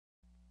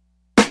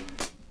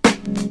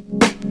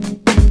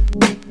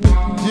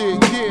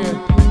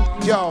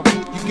Yo,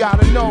 you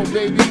gotta know,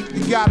 baby,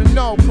 you gotta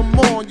know. Come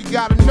on, you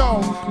gotta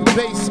know. The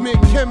Basement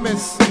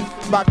Khemists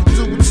about to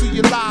do it to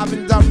you live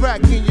and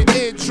direct in your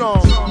eardrum.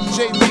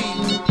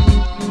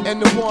 JB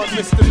and the one,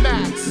 Mr.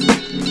 Max.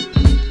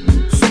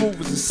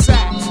 Smooth as a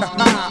sax.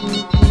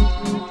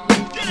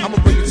 I'ma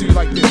bring it to you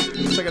like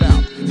this. Check it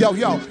out. Yo,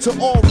 to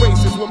all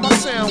races, when my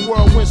sound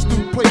world went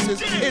through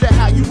places, it'll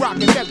have you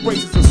rocking neck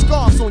braces and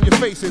scars on your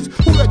faces.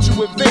 Who let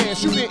you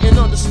advance? You didn't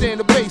understand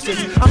the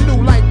basics. I'm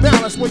new like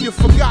balance when you're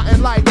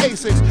forgotten like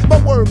ASICs. My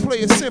wordplay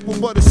is simple,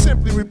 but it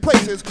simply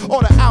replaces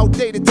all the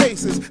outdated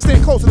tastes.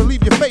 Stand closer to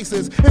leave your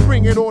faces and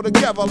bring it all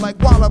together like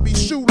wallaby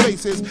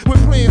shoelaces.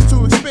 With plans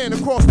to expand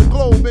across the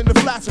globe in the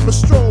flash of a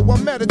stroll while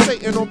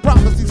meditating on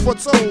prophecies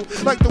foretold.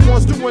 Like the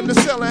ones doing the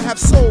selling have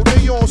sold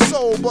their own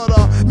soul. But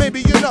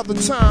maybe another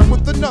time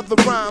with another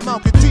rhyme I'll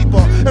get deeper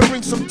and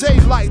bring some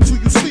daylight to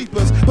you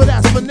sleepers. But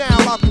as for now,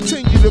 I'll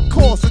continue the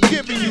course of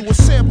giving you a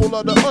sample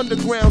of the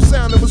underground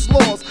sound that was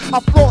lost.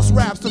 I floss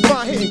raps to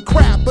find hidden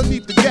crap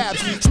beneath the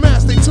gaps.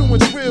 Smash they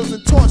 2-inch reels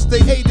and torch they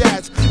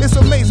ADATs. It's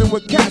amazing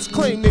what cats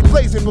claim they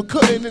blazing, but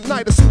couldn't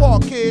ignite a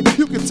spark, kid.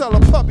 You can tell a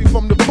puppy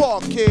from the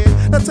bar, kid.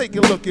 Now take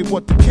a look at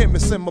what the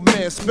chemists and my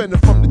man spending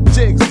from the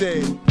jigs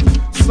did.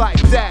 It's like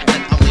that.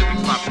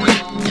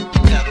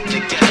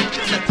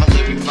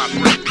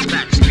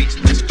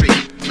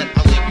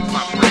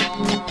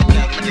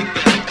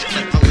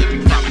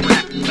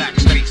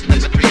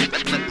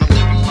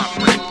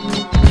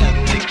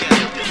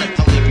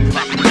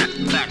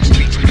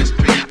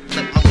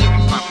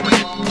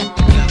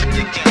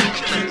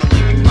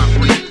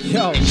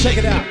 Check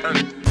it out.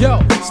 Yo,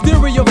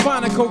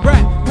 stereophonical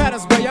rap,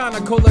 patterns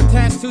bionical,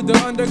 attached to the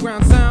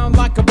underground sound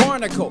like a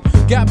barnacle.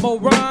 Got more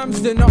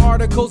rhymes than the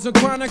articles and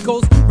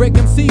chronicles. Break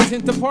MCs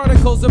into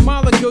particles and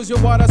molecules.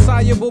 Your water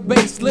soluble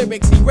bass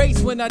lyrics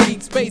erase when I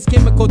need space.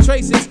 Chemical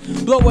traces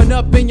blowing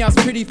up in y'all's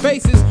pretty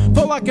faces.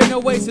 Feel like an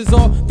oasis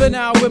all the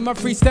now with my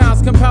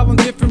freestyles compiling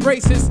different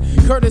races.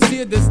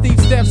 Courtesy of the steep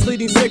steps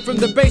leading straight from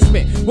the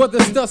basement. Where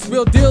the stuff's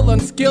real deal,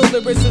 unskilled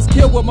lyricists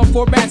kill what my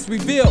formats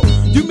reveal.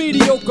 You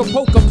mediocre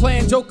poker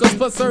playing jokers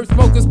plus herb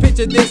smokers.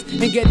 Picture this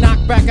and get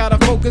knocked back out of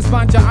focus.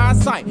 Find your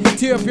eyesight,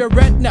 tear up your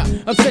retina,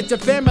 upset your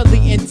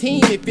family and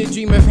team if you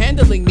dream of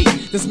handling me.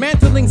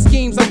 Dismantling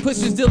schemes like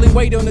pushers dealing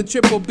weight on a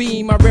triple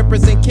beam. I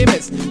represent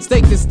chemists,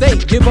 state to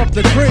state, give up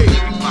the cream.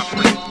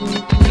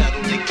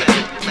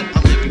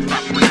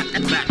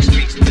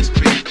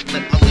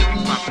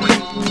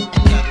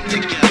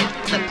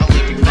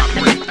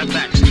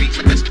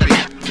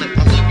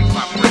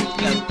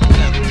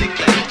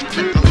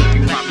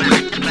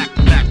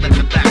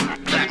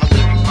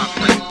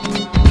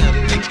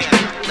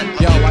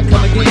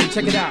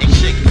 Check it out.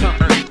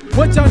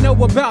 What y'all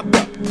know about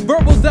the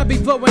verbals that be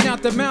flowing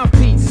out the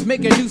mouthpiece?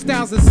 Making new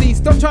styles and seeds.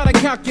 Don't try to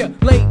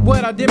calculate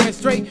what I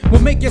demonstrate.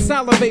 Will make you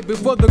salivate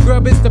before the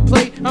grub is the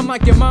plate. I'm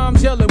like your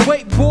mom's yelling,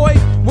 wait boy,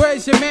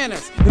 where's your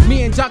manners? If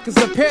me and Joc is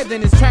a pair,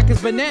 then his track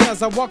is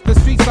bananas. I walk the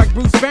streets like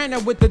Bruce Banner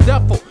with the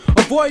duffel.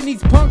 Avoid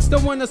these punks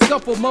that wanna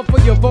scuffle. Muffle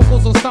your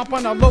vocals or stomp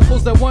on our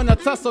locals that wanna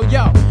tussle.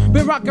 Yo,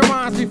 been rocking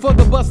rhymes before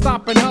the bus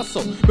stop and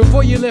hustle.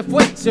 Before you lift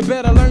weights, you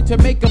better learn to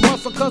make a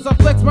muscle. Cause I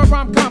flex my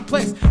rhyme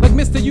complex like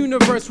Mr.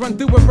 Universe. Run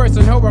through a verse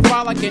and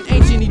horrify like an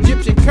ancient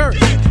Egyptian curse.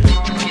 Get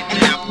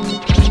down,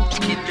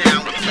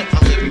 let my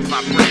lyrics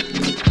vibrate.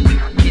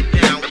 Get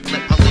down,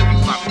 let my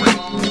lyrics vibrate.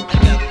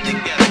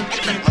 Together,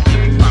 let my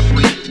lyrics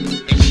vibrate.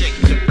 And shake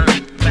the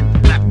earth, let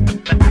my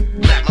lyrics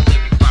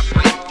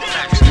vibrate.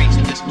 Back streets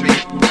in the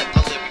street, let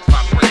my lyrics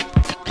vibrate.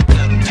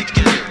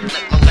 Together,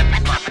 let my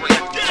lyrics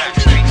vibrate. Back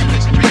streets in the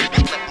street,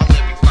 let my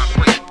lyrics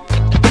vibrate.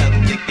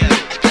 Together,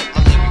 let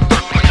my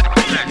lyrics vibrate.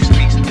 Back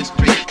streets in the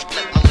street,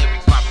 let my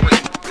lyrics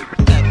vibrate.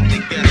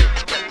 Together,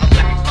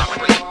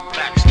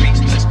 back streets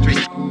in the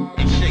street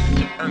and shake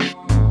the earth.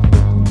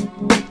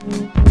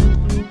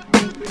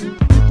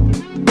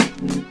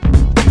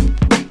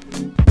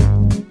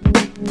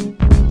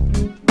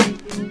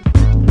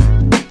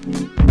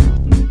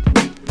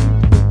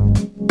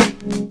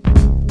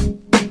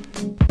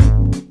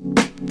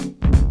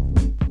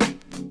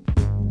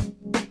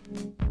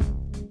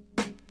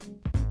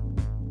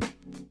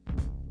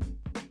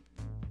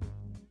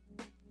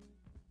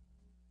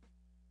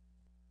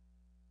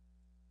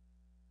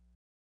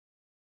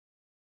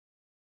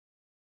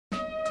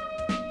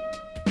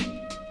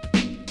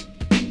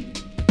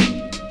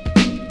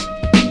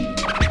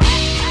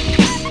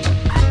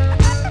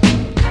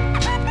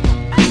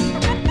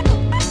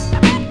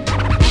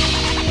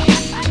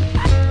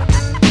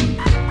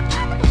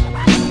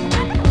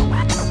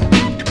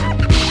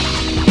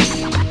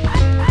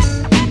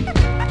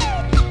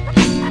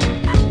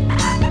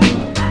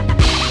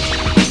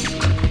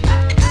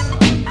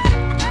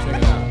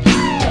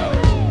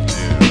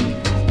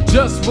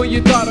 Just when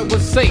you thought it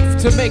was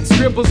safe to make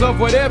scribbles of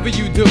whatever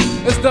you do,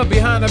 it's the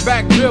behind the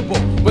back dribble,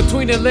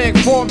 between the leg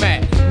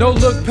format, no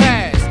look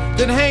pass.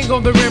 Then hang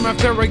on the rim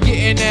after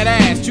getting that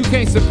ass. You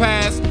can't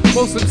surpass.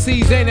 Most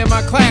MCs ain't in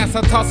my class.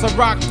 I toss a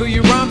rock through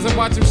your rhymes and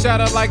watch them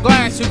shatter like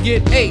glass. You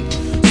get 8.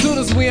 soon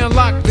as we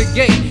unlock the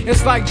gate,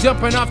 it's like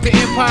jumping off the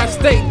Empire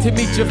State to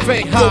meet your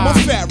fate. Yo, my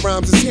fat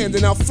rhymes is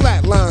handing out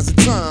flat lines at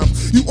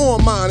times. You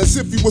on mine as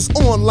if you was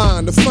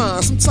online to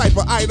find some type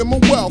of item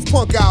of wealth.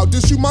 Punk out,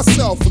 diss you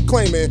myself for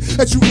claiming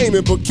that you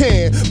aiming but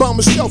can. Bomb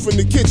a shelf in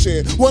the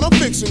kitchen. What I'm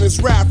fixing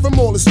is rap from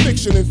all this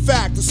fiction. In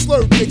fact, the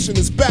slurred diction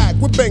is back.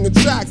 We're banging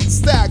tracks and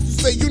stacks. You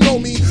say you know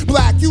me,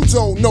 black, you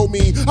don't know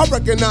me. I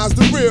recognize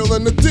the real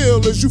and the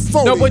deal is you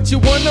phony. Know what you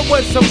wonder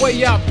what's a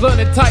way out,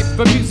 blunted type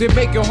of music,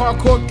 making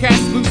hardcore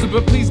cats loser.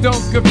 But please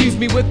don't confuse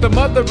me with the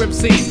mother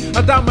MCs.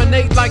 I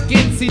dominate like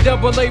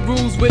NCAA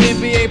rules with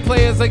NBA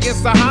players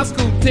against a high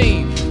school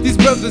team. These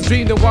brothers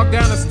dream to walk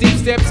down the steep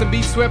steps and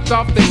be swept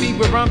off the feet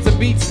with rhymes and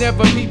beats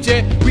never peep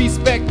yet.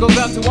 Respect goes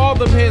out to all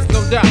them heads,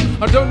 no doubt.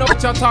 I don't know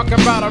what y'all talking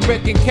about, I'm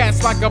wrecking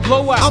cats like a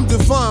blowout. I'm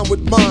divine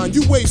with mine,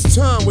 you waste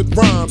time with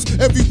rhymes.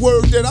 Every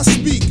word that I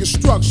speak is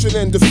structured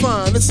and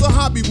defined. It's a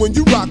hobby when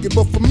you rock it,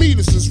 but for me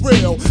this is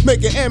real.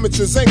 Making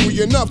amateurs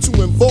angry enough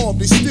to involve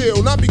they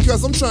still. Not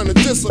because I'm trying to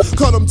diss or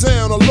cut them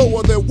down or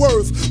lower their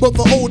worth, but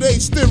for old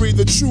age theory,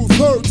 the truth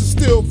heard is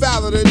still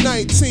valid in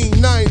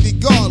 1990.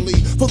 Godly,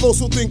 for those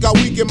who think I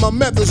weaken my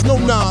methods, no,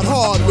 not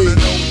hardly. Wanna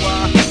know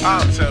why?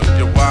 I'll tell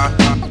you why.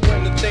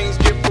 When the things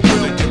get for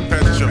real, they get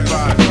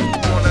petrified.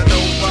 Wanna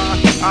know why?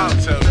 I'll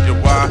tell you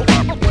why.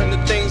 When the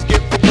things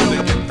get for real,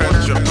 they get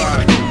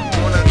petrified.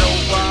 Wanna know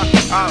why?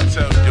 I'll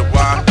tell you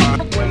why.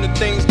 When the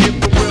things get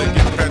for real, they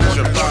get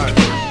petrified.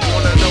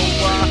 Wanna know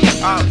why?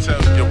 I'll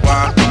tell you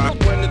why.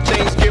 When the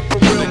things get for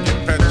real, they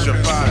get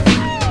petrified.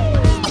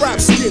 Rap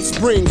skits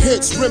bring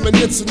hits,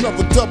 reminisce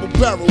another double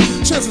barrel.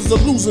 Chances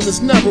of losing is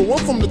narrow.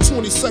 I'm from the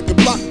 22nd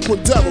block of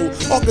Cordero.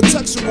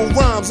 Architectural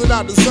rhymes and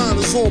our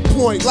designers on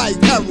point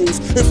like arrows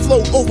and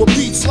float over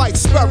beats like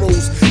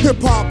sparrows. Hip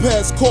hop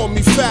heads call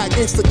me fat,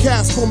 gangsta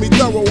cats call me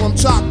thorough. I'm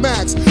Joc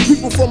Max.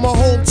 People from my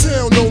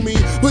hometown know me,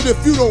 but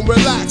if you don't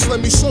relax, let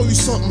me show you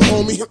something,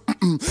 homie.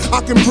 I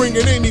can bring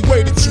it any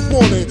way that you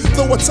want it.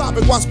 Throw a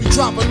topic, watch me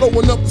drop it low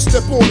enough to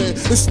step on it,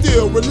 and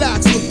still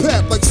relax with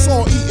pep like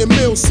Saul eating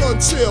meal.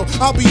 Son, chill.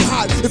 I'll be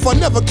hot if I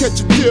never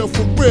catch a deal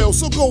for real.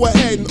 So go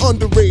ahead and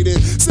underrate it.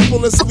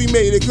 Simple as we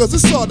made it, cause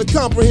it's hard to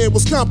comprehend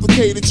what's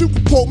complicated. You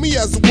can quote me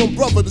as the one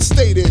brother that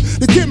stated.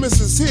 The Khemists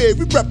is here,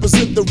 we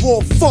represent the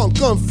raw funk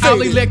unfaded.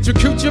 I'll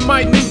electrocute your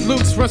minute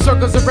loops, run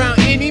circles around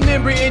any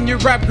member in your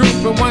rap group.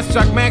 And watch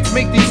Joc Max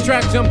make these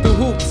tracks jump through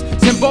hoops.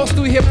 Send balls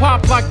through hip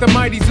hop like the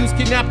mighty Zeus.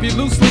 Kidnap your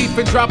loose leaf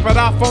and drop it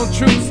off on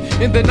truths.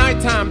 In the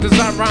nighttime,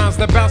 design rhymes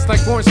that bounce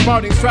like orange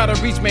spartings. Try to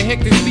reach my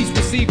hectic speech,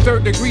 receive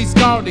third-degree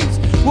scaldings.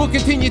 We'll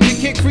continue to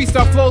kick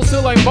freestyle flows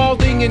till I'm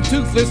balding and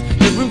toothless.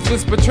 The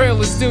ruthless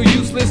betrayal is still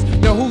useless.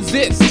 Now who's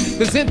this?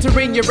 That's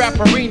entering your rap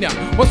arena.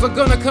 Wasn't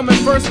gonna come in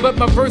first, but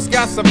my verse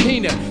got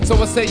subpoena. So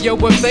I said, yo,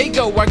 if they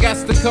go, I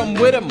got to come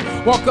with them.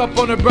 Walk up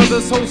on a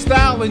brother's whole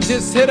style and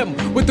just hit them.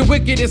 With the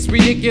wickedest,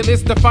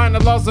 ridiculous, define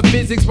the laws of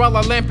physics while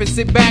I lamp and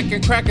sit back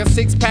and crack a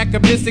six-pack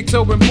of mystics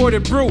or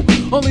imported brew.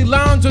 Only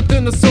lounge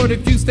within the sort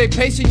if you stay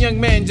patient, young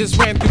man just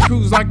ran through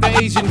crews like the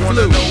Asian flu.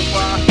 Wanna know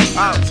why?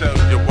 I'll tell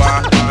you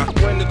why.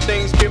 When the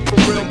things get for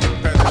real,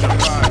 get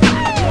petrified.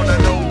 Wanna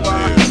know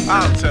why?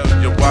 I'll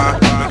tell you why.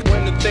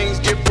 When the things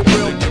get for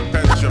real, get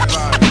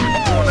petrified.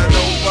 Wanna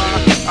know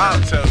why?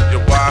 I'll tell you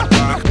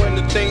why. When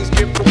the things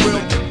get for real,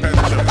 get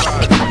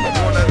petrified.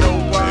 Wanna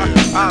know why?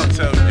 I'll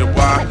tell you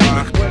why.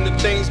 When the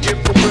things get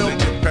for real,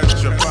 get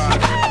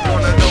petrified.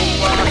 Wanna know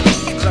why?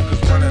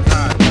 Suckers running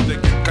high, they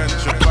get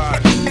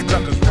petrified.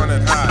 Suckers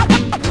running high.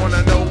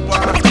 Wanna know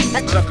why?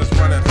 Suckers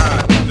running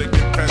high, they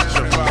get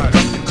petrified.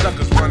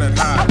 Suckers running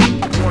high.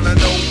 Wanna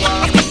know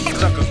why?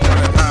 Suckers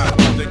running high,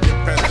 they get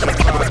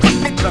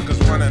petrified. Suckers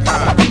running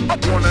high.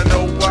 Wanna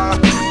know why?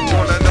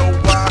 Wanna know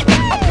why?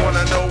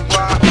 Wanna know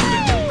why? They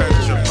get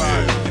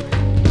petrified.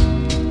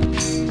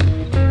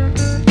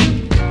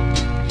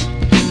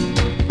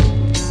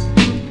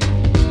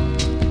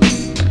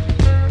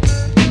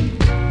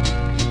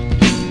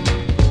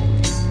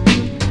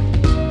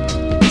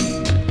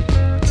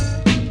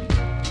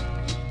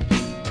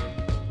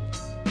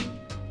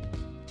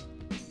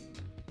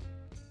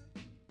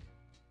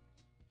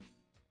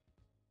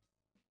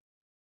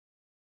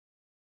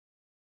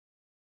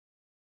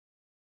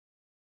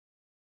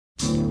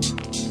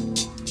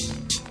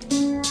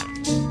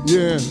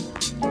 Yeah.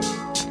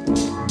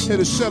 Here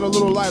to shed a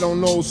little light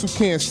on those who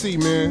can't see,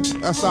 man.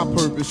 That's our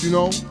purpose, you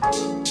know?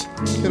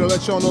 Here to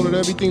let y'all know that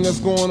everything that's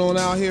going on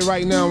out here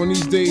right now in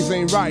these days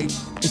ain't right.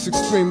 It's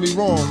extremely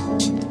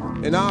wrong.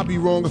 And I'll be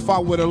wrong if I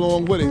went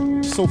along with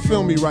it. So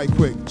feel me right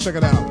quick, check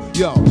it out.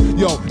 Yo,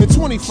 in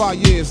 25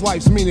 years,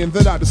 life's meaning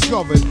that I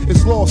discovered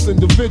is lost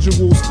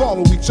individuals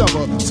follow each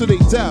other to their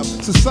death.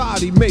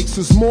 Society makes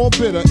us more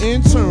bitter.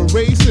 In turn,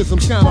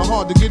 racism's kinda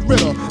hard to get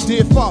rid of.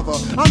 Dear Father,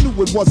 I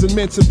knew it wasn't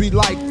meant to be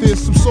like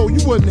this, so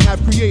you wouldn't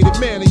have created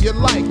man in your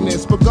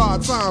likeness. But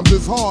God's times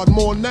is hard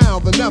more now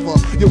than ever.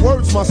 Your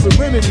words my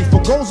serenity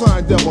for goals I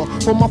endeavor.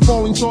 For my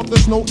falling short,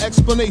 there's no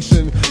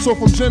explanation. So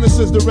from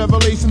Genesis to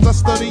Revelations, I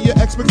study your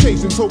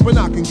expectations, hoping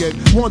I can get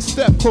one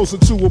step closer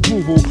to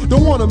approval.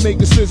 Don't wanna make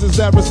decisions decisions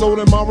that result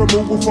in my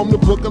removal from the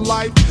book of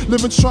life.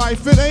 Living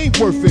strife, it ain't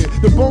worth it.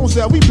 The bones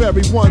that we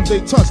bury one day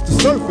touch the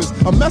surface.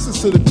 A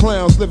message to the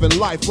clowns living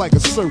life like a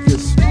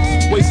circus.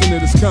 Wasting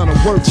it is kinda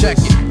worthless. Check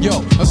it,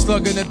 yo, a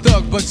slug and a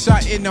thug, but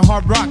shot in the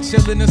hard rock,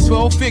 chillin' a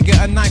 12 figure,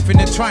 a knife in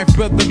the trife,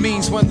 brother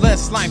means one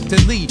less life to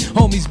lead.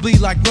 Homies bleed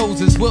like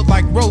noses, wilt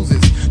like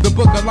roses. The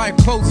book of life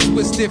closes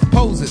with stiff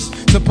poses.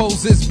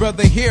 Suppose this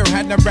brother here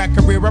had a rap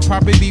career, I'd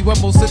probably be one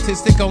more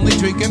statistic, only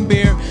drinking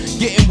beer,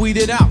 getting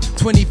weeded out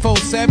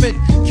 24/7.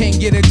 Can't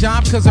get a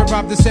job cause I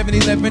robbed the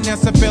 7-Eleven,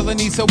 that's a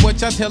felony. So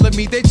what y'all telling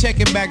me? They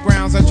checking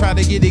backgrounds. I try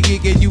to get a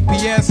gig at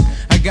UPS,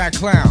 I got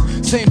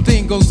clown. Same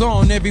thing goes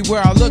on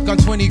everywhere I look. I'm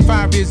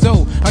 25 years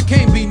old, I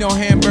can't be no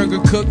hamburger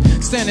cook.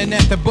 Standing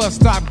at the bus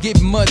stop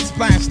getting mud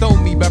splashed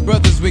on me by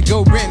brothers with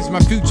gold rims. My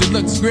future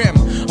looks grim.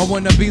 I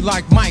wanna be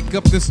like Mike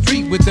up the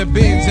street with the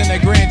Benz and a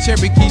Grand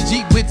Cherokee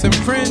Jeep with some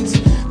friends.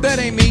 That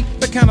ain't me,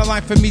 the kind of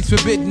life for me's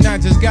forbidden. I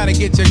just gotta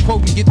get your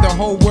quote and get the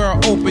whole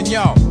world open,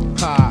 y'all.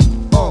 Ha.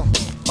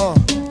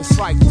 It's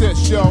like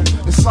this, yo.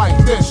 It's like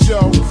this,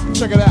 yo.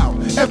 Check it out.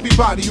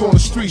 Everybody on the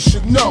street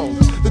should know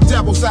the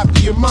devil's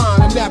after your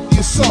mind and after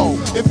your soul.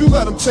 If you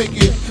let him take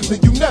it, then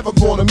you never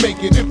gonna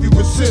make it. If you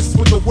resist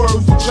with the words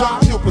of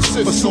Joc, you'll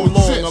persist. For so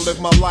long, I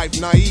lived my life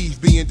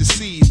naive, being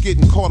deceived,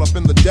 getting caught up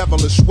in the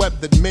devilish web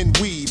that men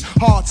weave.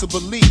 Hard to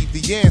believe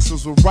the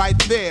answers were right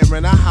there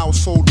in a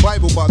household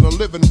Bible by the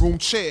living room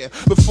chair.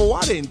 Before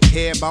I didn't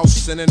care about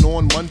sinning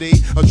on Monday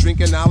or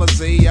drinking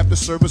Alizé after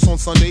service on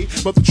Sunday,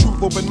 but the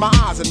truth opened my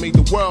eyes and made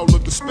the world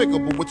look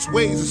despicable. Its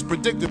ways is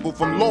predictable,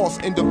 from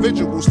lost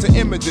individuals to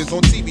images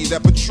on TV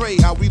that portray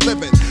how we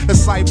living. The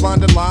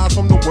sight-blinded lies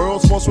from the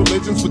world's false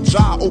religions, but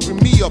Jah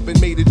opened me up and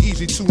made it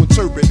easy to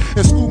interpret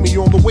and school me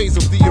on the ways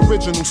of the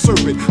original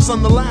serpent.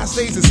 Son, the last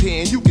days is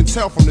here and you can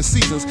tell from the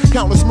seasons.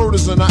 Countless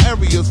murders in our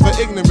areas for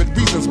ignorant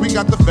reasons. We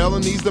got the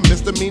felonies, the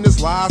misdemeanors,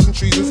 lies and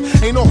treasons.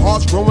 Ain't no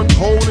hearts growing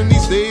cold in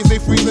these days, they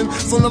freezing.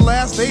 Son, the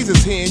last days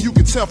is here and you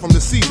can tell from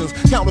the seasons.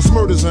 Countless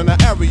murders in our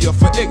area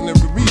for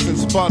ignorant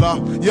reasons. But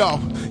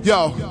yo,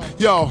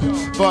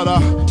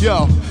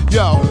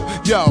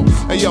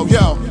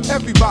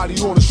 everybody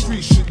on the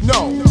street should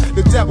know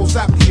the devil's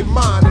after your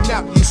mind and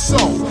after your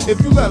soul.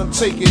 If you let him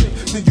take it,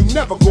 then you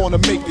never gonna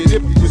make it.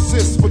 If you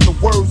resist with the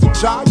words of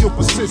Jah, you'll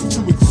persist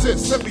to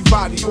exist.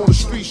 Everybody on the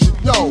street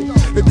should know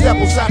the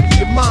devil's after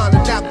your mind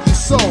and after your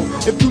soul.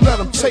 If you let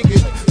him take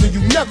it, then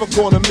you never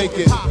gonna make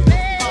it.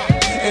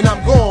 And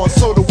I'm gone,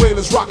 so the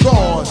wailers rock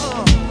on.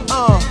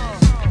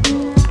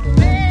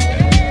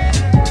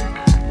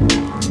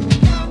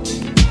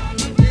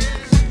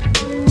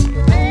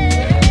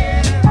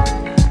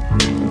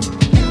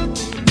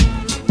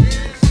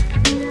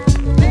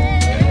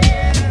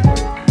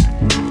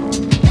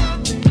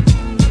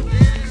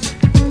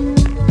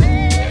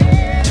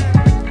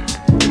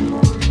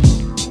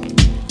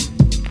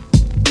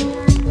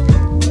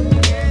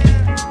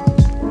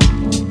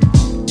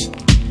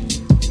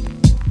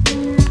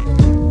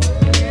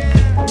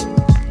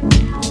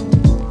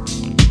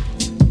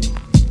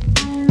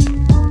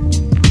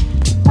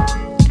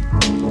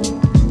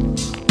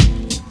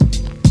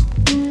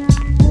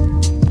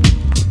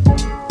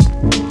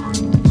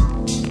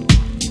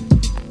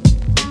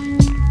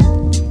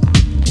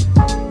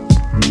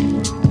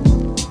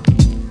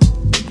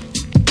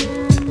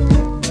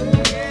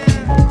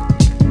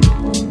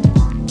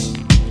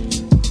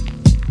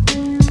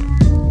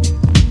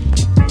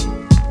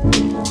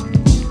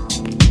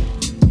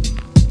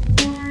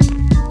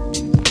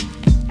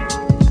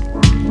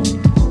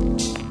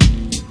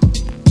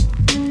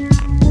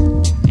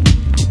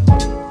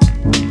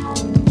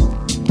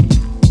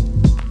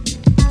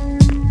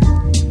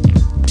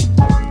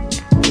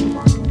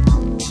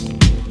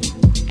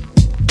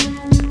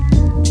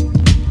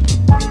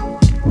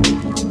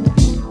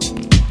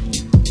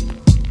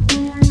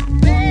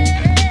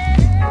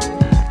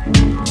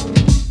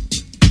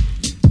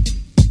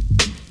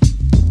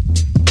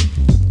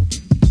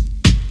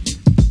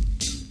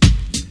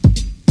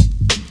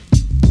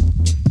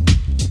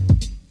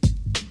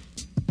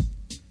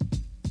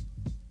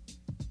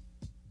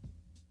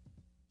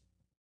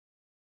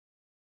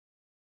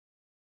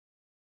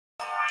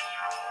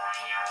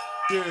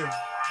 Yeah.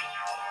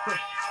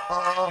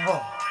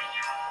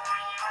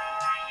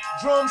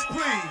 Drums,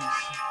 please.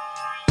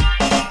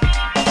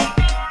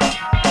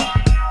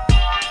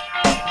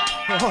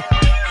 Nothing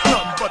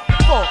but the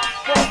funk,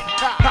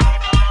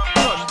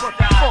 Nothing but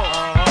the funk.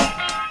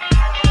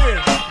 Yeah,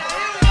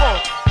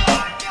 funk.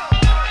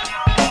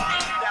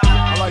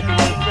 I like the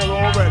way it feel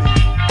already.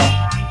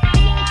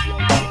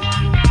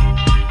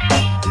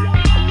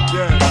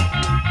 Yeah.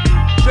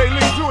 Jay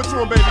Lee, do it to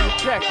him, baby.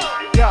 Check it,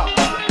 yo.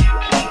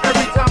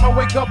 Every time I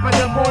wake up in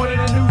the morning,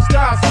 a new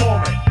style's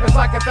forming. It's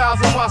like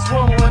 1,000 watts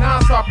swarming when I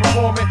start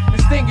performing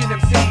and stinging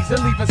them seeds and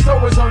leaving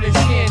sores on your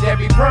skin that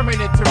be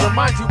permanent to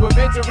remind you of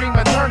entering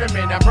my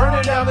tournament. I'm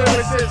burning down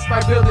lyricists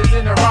like buildings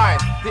in a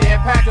riot. The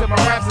impact of my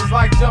raps is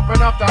like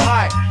jumping off the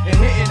height and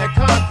hitting the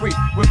concrete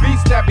with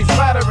beats that be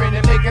splattering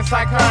and making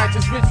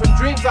psychiatrists rich from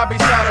dreams I be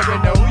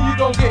shattering. Now who you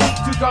gon' get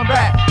to come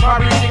back? My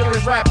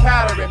ridiculous rap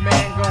pattern,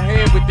 man. Go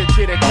ahead with the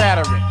chitter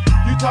chattering.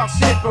 You talk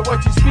shit, but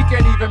what you speak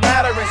ain't even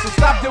mattering. So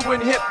stop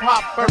doing hip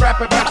hop and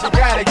rap about your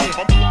Gadigan.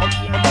 I'm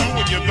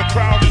doing you, the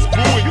crowd is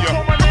booing you.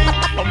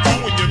 I'm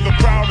doing you, the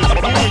crowd is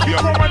booing you.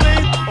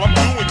 I'm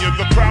doing you,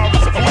 the crowd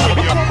is booing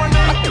you.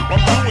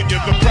 I'm doing you,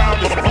 the crowd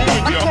is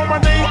booing you.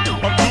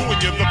 I'm doing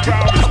you, the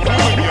crowd is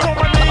booing you.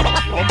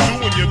 I'm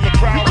doing you, the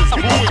crowd is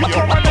booing you.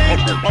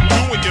 I'm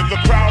doing you, the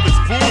crowd is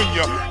booing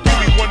you. Give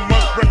me 1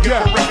 month record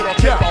for record, I'll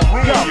take I'll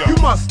ruin you. You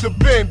must have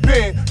been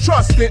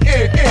trusted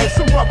in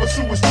some brothers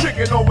who was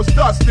chicken or was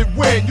dusted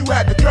when you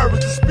had the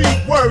courage to speak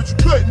words you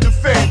couldn't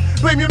defend.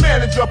 Blame your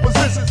manager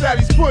positions that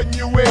he's putting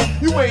you in.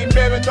 You ain't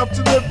man enough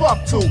to live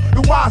up to.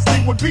 The wise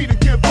thing would be to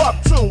give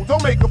up to.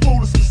 Don't make a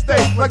foolish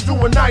mistake like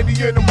doing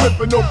 90 in a whip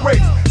and no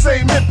brakes.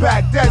 Same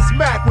impact, dead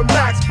smack with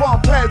max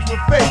bump heads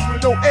with face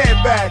with no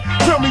airbag.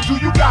 Tell me, do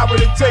you got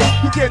what it takes?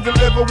 You can't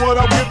deliver what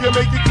I'll give you,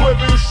 make you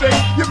quiver and shake.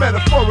 Your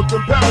metaphoric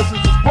comparisons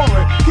is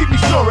boring. Keep me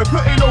snoring,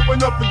 couldn't open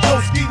up for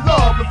Joski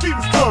Love if he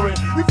was touring.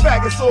 You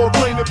faggots all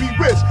claim to be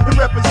rich and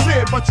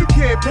represent, but you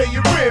can't pay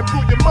your rent.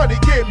 Prove your money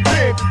getting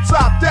big.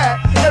 Top that,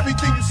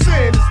 everything you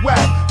saying is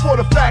whack. For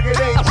the fact it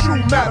ain't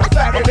true, matter of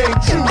fact it ain't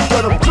true,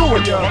 but I'm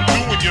doing ya. I'm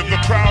doing you, the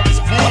crowd is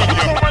booing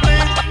you.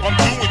 I'm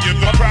doing you,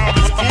 the crowd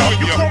is booing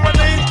you.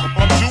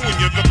 I'm doing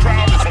you, the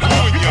crowd is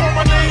booing you.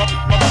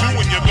 I'm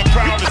doing you, the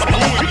crowd is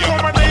booing you.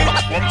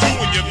 I'm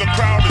doing you, the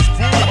crowd is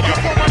booing you.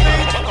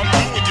 I'm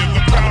doing you,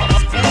 the crowd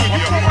is booing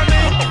you.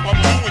 I'm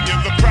doing you,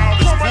 the crowd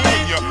is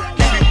booing you.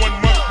 Give me 1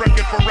 month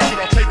record for record,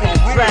 I'll take on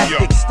ruin you.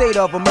 Drastic state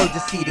of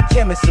emergency, the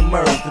chemists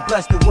emerge to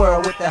bless the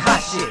world with the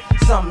hot shit.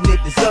 Something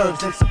it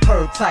deserves, them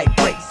superb type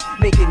breaks,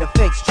 making the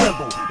fakes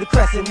tremble. The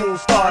crescent moon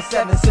star,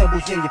 7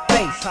 symbols in your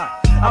face.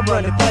 I'm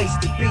running place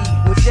to be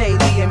with Jay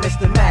Lee and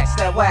Mr. Max,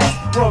 that wax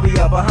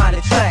warrior behind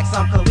the tracks.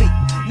 I'm Khaliq,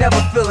 never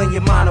filling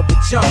your mind up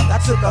with junk. I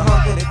took a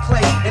hunk of the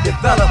clay and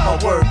developed my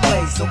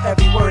wordplay, so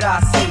every word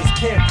I say is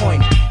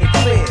pinpointed and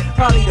clear.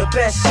 Probably the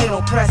best shit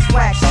on press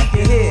wax you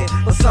can hear,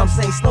 but some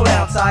say slow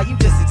down, Ty, you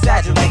just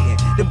exaggerating.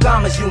 Them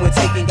gammas you ain't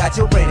taking got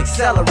your brain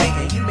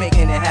accelerating. You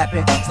making it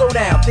happen. Slow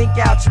down, think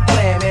out your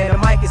plan, man. The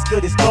mic is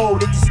good as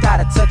gold, it just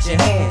gotta touch your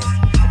hands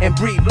and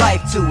breathe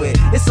life to it.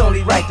 It's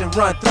only right to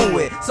run through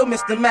it. So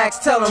Mr. Max,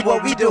 tell him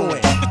what we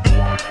doing.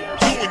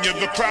 Doing you,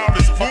 the crowd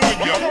is booing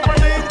you.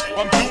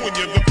 I'm doing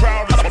you, the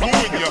crowd is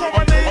booing you.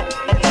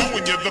 I'm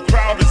doing you, the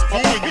crowd is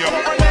booing you.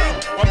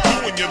 I'm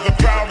doing you, the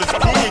crowd is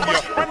booing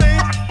you.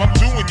 I'm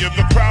doing you,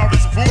 the crowd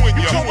is booing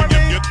you.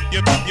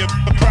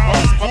 The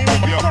crowd is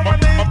booing you.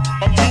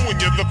 I'm doing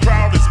you, the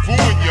crowd is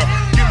booing you.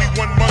 Give me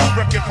 1 month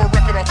record for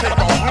record, I'll take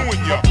I'll ruin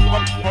you.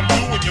 I'm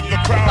doing you, the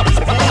crowd is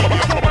booing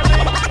you.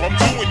 I'm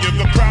doing you,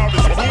 the crowd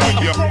is booing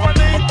you.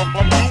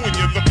 I'm doing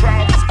you, the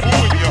crowd is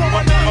booing you.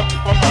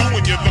 I'm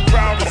doing you, the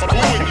crowd is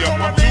booing you.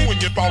 I'm doing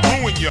you, I'll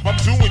ruin you. I'm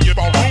doing you,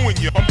 I'll ruin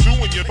you. I'm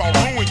doing you, I'll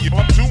ruin you.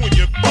 I'm doing you,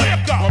 I'm doing you,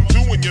 I'll ruin you. I'm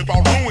doing you, I'll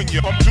ruin you.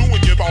 I'm doing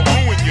you, I'll ruin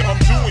you. I'm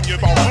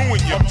doing you, I'm doing you, I'll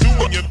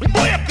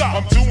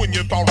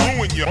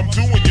ruin you. I'm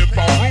doing you,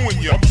 I'll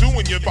ruin you. I'm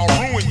doing you, I'll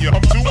ruin you.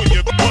 I'm doing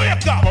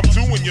you, I'm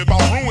doing you,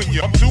 I'll ruin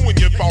you. I'm doing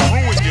you, I'll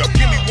ruin you.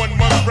 Give me 1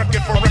 month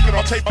record for record,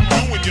 I'll take.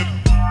 I'm doing you.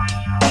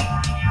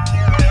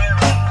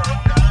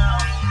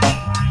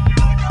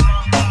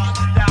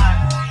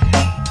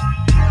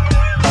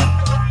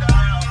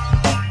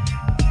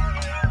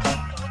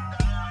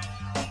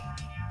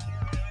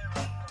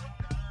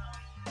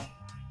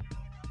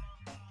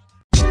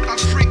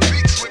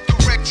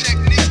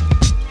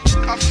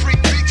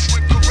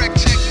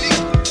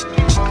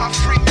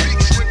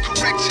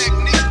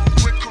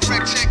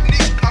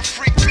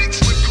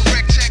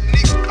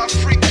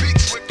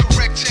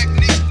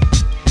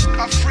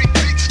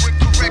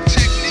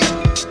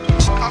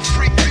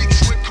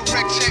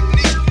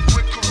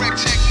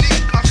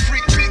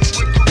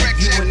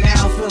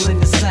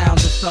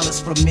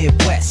 From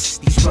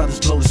Midwest, these brothers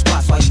blow the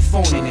spots while you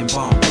phoning in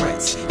bomb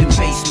threats. Them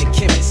basement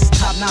chemists,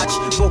 top-notch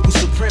vocal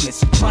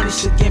supremacists,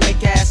 punish the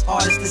gimmick-ass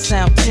artists that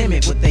sound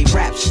timid with they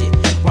rap shit,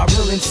 while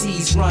real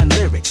MCs run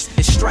lyrics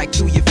and strike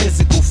through your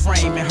physical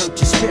frame and hurt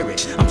your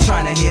spirit. I'm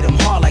trying to hit them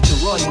hard like the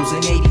Royals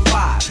in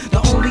 '85.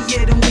 The only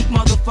year them weak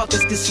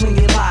motherfuckers can swing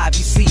it live.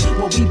 You see,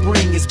 what we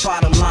bring is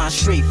bottom line,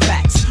 straight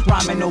facts,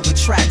 rhyming over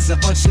tracks of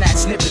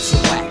unsnatched snippets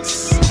of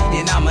wax.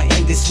 And I'ma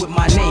end this with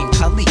my name,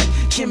 Khaliq.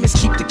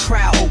 Chemists keep the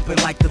crowd open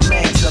like the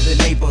legs of the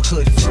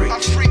neighborhood freak. I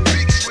freak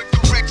beats with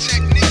correct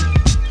technique.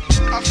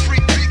 I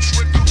freak beats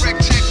with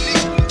correct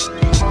technique.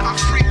 I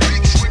freak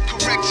beats with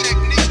correct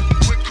technique.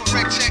 With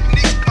correct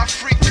technique. I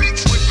freak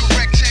beats with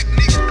correct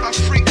technique. I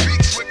freak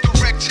beats with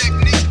correct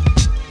technique.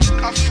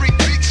 I freak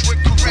beats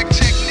with correct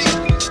technique.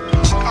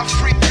 I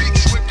freak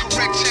beats with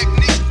correct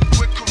technique.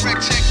 With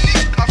correct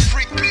technique. I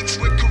freak beats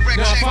with correct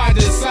technique. Now if I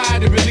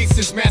decide to release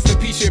this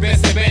masterpiece,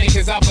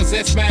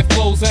 best math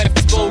flows that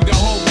explode the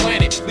whole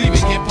planet, leaving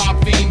hip-hop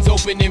fiends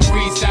open and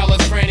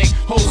freestylers frantic.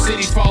 Whole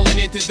cities falling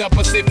into the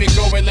Pacific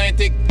or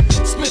Atlantic.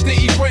 Split the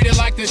equator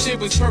like the shit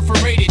was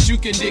perforated. You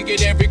can dig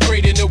it every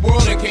grade in the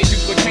world and can't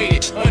duplicate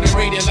it.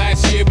 Underrated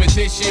last year, but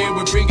this year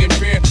we're bringing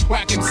fear.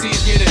 Whack MCs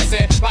get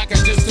upset like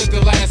I just took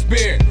the last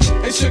beer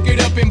and shook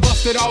it up and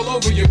busted all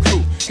over your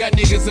crew. Got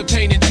niggas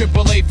obtaining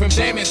AAA from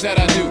damage that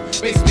I do.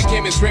 Basement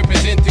chemists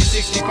represent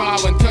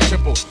 365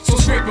 untouchable. So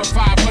scrape up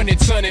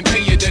 500, son, and pay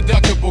your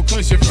deductible,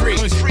 cause you're free.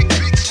 I freak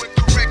beats with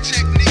correct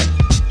technique.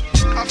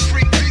 I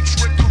freak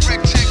beats with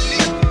correct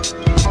technique.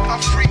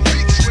 I freak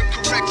beats with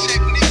correct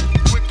technique.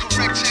 With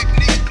correct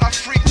technique. I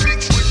freak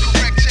beats with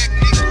correct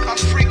technique. I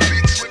freak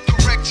beats with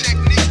correct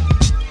technique.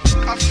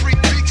 I freak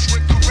beats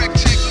with correct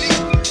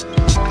technique.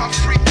 I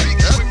freak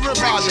beats with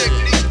correct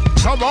technique.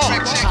 Come on.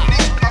 Correct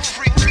technique. I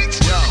freak beats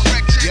with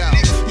correct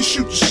technique. You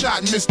shoot your shot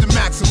and miss the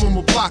maximum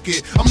will block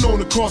it. I'm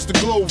known across the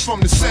globe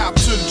from the south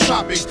to the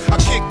tropics. I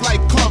kick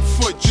like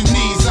clubfoot, your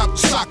knees out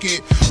the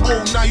socket.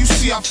 Oh, now you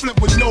see I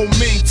flip with no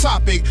main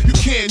topic. You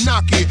can't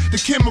knock it. The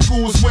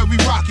chemical is where we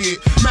rock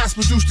it. Mass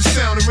produce the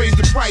sound and raise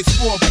the price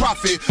for a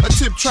profit. A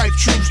tip tripe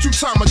troops,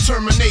 2-time I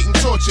terminate and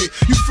torch it.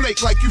 You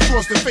flake like you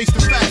forced to face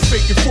the facts,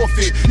 fake and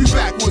forfeit. You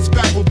backwards,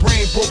 backward,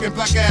 brain broken,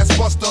 black ass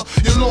buster.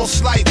 You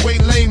lost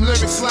lightweight, lame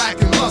lyrics, slack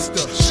and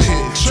luster.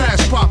 Shit, trash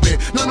popping,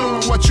 not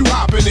knowing what you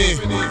hopping in.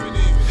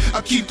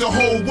 I keep the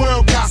whole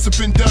world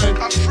gossiping done.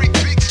 I freak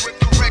beats with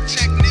correct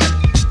technique.